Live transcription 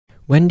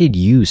When did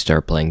you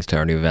start playing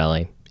Stardew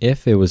Valley?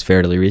 If it was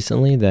fairly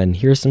recently, then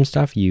here's some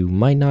stuff you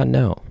might not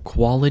know.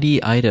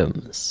 Quality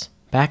items.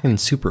 Back in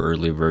super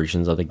early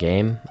versions of the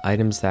game,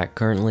 items that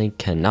currently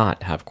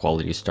cannot have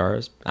quality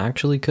stars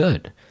actually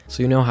could.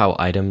 So you know how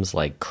items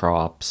like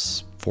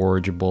crops,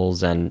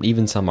 forageables, and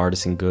even some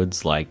artisan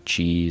goods like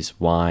cheese,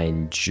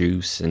 wine,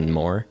 juice, and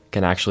more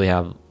can actually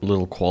have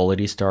little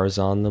quality stars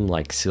on them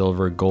like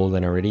silver, gold,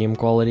 and iridium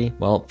quality?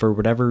 Well, for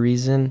whatever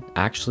reason,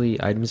 actually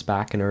items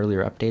back in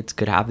earlier updates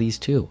could have these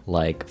too.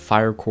 Like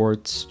fire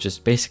quartz,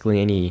 just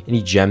basically any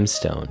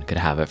gemstone could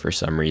have it for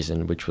some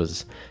reason, which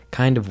was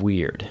kind of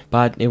weird.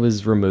 But it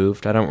was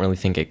removed. I don't really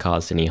think it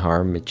caused any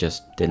harm. It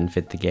just didn't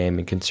fit the game,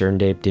 and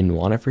ConcernedApe didn't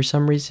want it for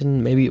some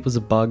reason. Maybe it was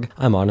a bug.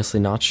 I'm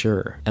honestly not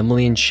sure.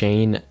 Emily and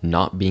Shane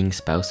not being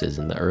spouses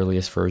in the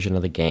earliest version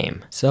of the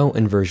game. So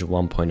in version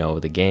 1.0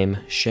 of the game,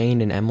 Shane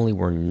and Emily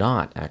were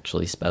not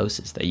actually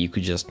spouses that you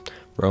could just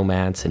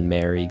romance and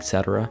marry,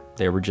 etc.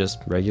 They were just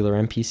regular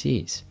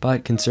NPCs.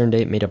 But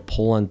ConcernedApe made a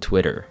poll on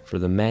Twitter. For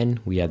the men,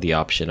 we had the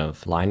option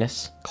of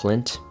Linus,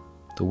 Clint,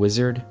 the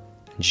Wizard,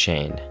 and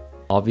Shane.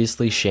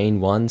 Obviously Shane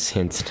won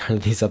since none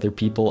of these other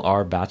people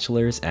are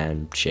bachelors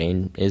and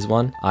Shane is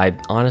one. I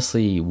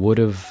honestly would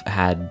have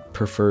had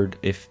preferred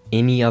if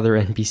any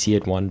other NPC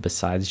had won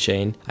besides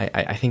Shane.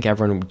 I think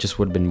everyone just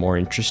would have been more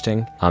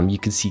interesting. You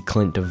could see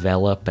Clint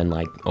develop and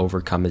like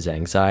overcome his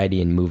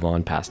anxiety and move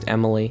on past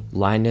Emily.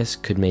 Linus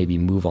could maybe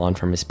move on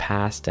from his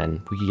past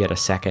and we could get a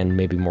second,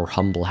 maybe more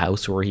humble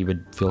house where he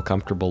would feel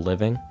comfortable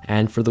living.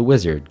 And for the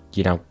Wizard,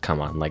 you know,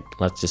 come on, like,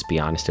 let's just be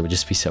honest, it would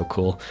just be so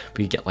cool.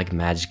 We could get like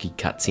magic-y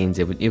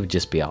cutscenes, it would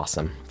just be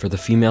awesome. For the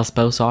female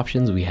spouse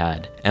options, we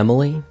had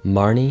Emily,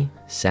 Marnie,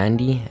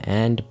 Sandy,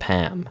 and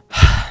Pam.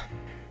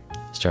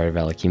 Stardew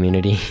Valley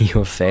community, you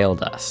have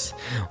failed us.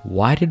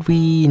 Why did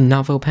we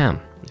not vote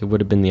Pam? It would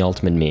have been the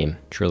ultimate meme.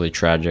 Truly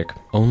tragic.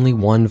 Only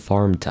one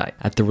farm type.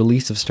 At the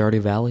release of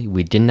Stardew Valley,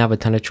 we didn't have a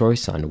ton of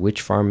choice on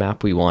which farm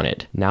map we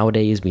wanted.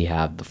 Nowadays, we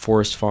have the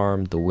forest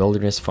farm, the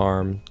wilderness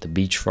farm, the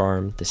beach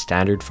farm, the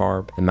standard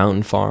farm, the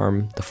mountain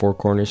farm, the four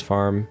corners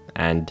farm,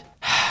 and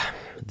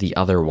the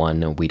other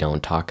one we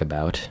don't talk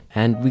about.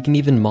 And we can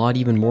even mod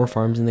even more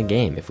farms in the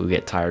game if we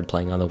get tired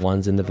playing on the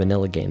ones in the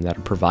vanilla game that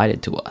are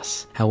provided to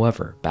us.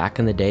 However, back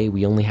in the day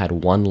we only had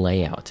one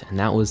layout, and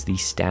that was the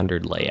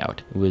standard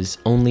layout. It was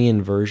only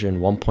in version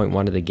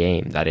 1.1 of the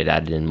game that it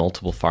added in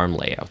multiple farm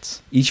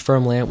layouts. Each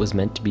farm layout was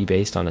meant to be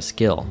based on a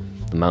skill.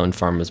 The mountain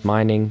farm was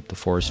mining, the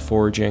forest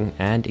foraging,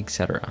 and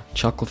etc.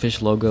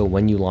 Chucklefish logo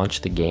when you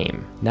launch the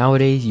game.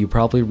 Nowadays you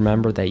probably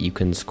remember that you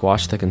can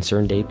squash the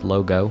ConcernedApe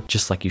logo,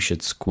 just like you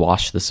should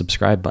squash the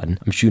subscribe button.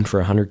 I'm shooting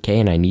for 100k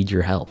and I need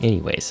your help.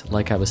 Anyways,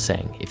 like I was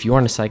saying, if you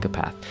aren't a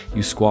psychopath,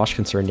 you squash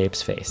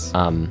ConcernedApe's face.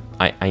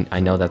 I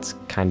know that's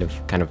kind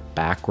of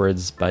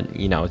backwards, but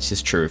you know, it's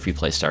just true if you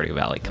play Stardew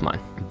Valley, come on.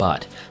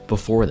 But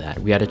before that,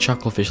 we had a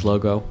Chucklefish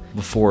logo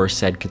before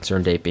said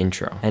ConcernedApe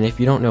intro. And if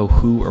you don't know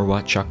who or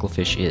what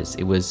Chucklefish is,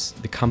 it was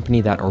the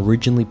company that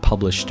originally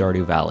published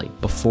Stardew Valley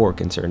before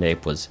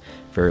ConcernedApe was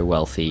very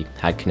wealthy,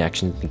 had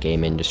connections in the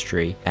game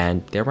industry,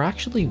 and they were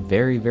actually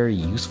very, very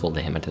useful to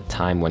him at the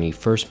time when he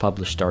first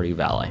published Stardew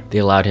Valley. They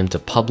allowed him to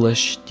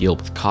publish, deal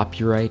with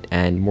copyright,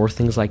 and more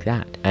things like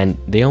that. And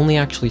they only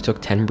actually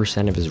took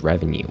 10% of his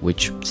revenue,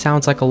 which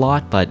sounds like a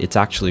lot, but it's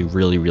actually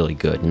really, really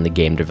good in the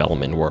game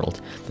development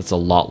world. That's a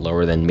lot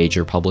lower than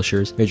major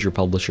publishers. Major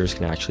publishers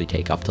can actually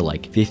take up to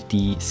like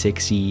 50,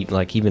 60,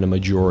 like even a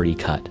majority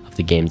cut of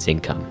the game's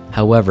income.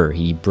 However,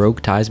 he broke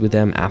ties with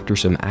them after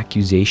some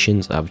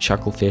accusations of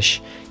Chucklefish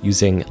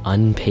using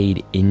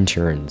unpaid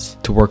interns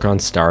to work on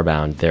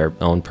Starbound, their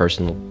own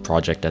personal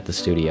project at the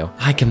studio.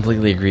 I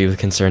completely agree with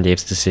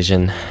ConcernedApe's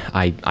decision.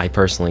 I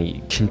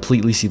personally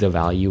completely see the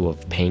value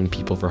of paying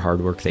people for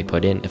hard work they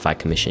put in. If I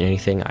commission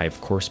anything, I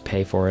of course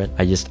pay for it.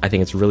 I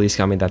think it's really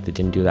scummy that they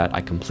didn't do that.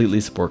 I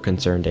completely support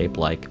ConcernedApe,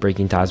 like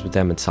breaking ties with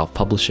them and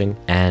self-publishing.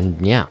 And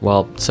yeah,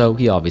 well, so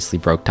he obviously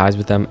broke ties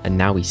with them, and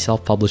now he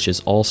self-publishes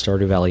all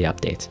Stardew Valley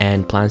updates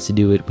and plans to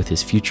do it with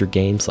his future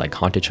games like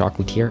Haunted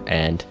Chocolatier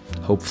and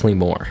hopefully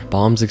more.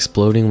 Bombs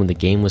exploding when the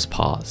game was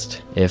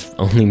paused. If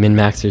only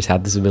min-maxers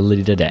had this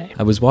ability today.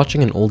 I was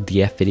watching an old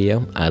DF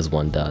video, as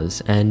one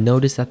does, and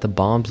noticed that the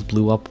bombs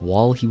blew up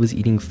while he was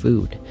eating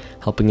food,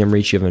 helping him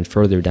reach even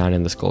further down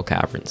in the skull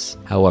caverns.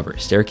 However,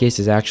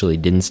 staircases actually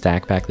didn't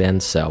stack back then,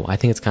 so I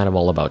think it's kind of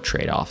all about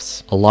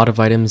trade-offs. A lot of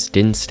items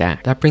didn't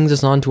stack. That brings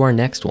us on to our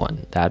next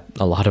one, that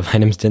a lot of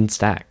items didn't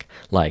stack,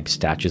 like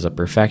statues of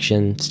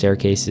perfection,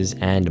 staircases,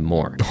 and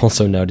more.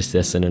 Also noticed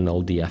this in an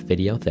old DF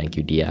video, thank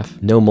you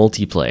DF. No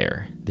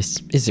multiplayer.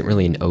 This isn't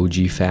really an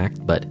OG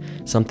fact, but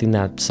something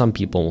that some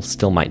people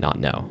still might not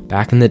know.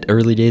 Back in the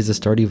early days of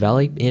Stardew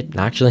Valley, it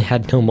actually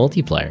had no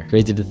multiplayer.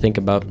 Crazy to think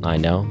about, I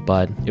know,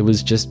 but it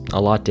was just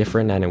a lot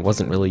different and it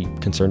wasn't really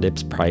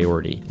ConcernedApe's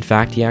priority. In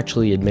fact, he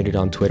actually admitted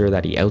on Twitter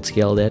that he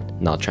outscaled it,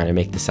 not trying to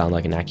make this sound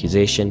like an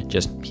accusation,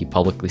 just he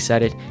publicly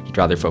said it. He'd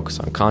rather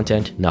focus on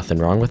content, nothing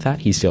wrong with that,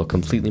 he still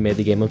completely made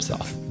the game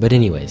himself. But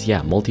anyways,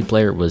 yeah,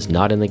 multiplayer was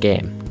not in the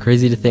game.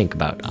 Crazy to think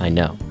about, I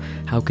know.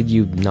 How could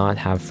you not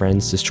have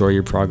friends destroy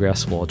your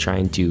progress while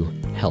trying to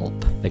help.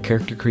 The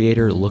character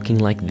creator looking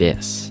like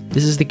this.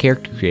 This is the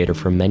character creator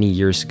from many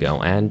years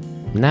ago, and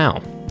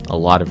now. A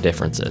lot of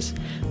differences.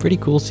 Pretty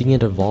cool seeing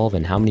it evolve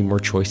and how many more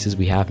choices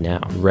we have now.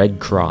 Red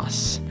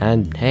Cross.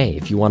 And hey,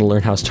 if you want to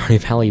learn how Stardew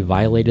Valley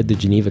violated the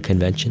Geneva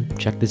Convention,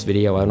 check this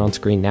video out on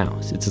screen now.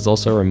 It's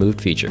also a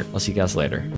removed feature. I'll see you guys later.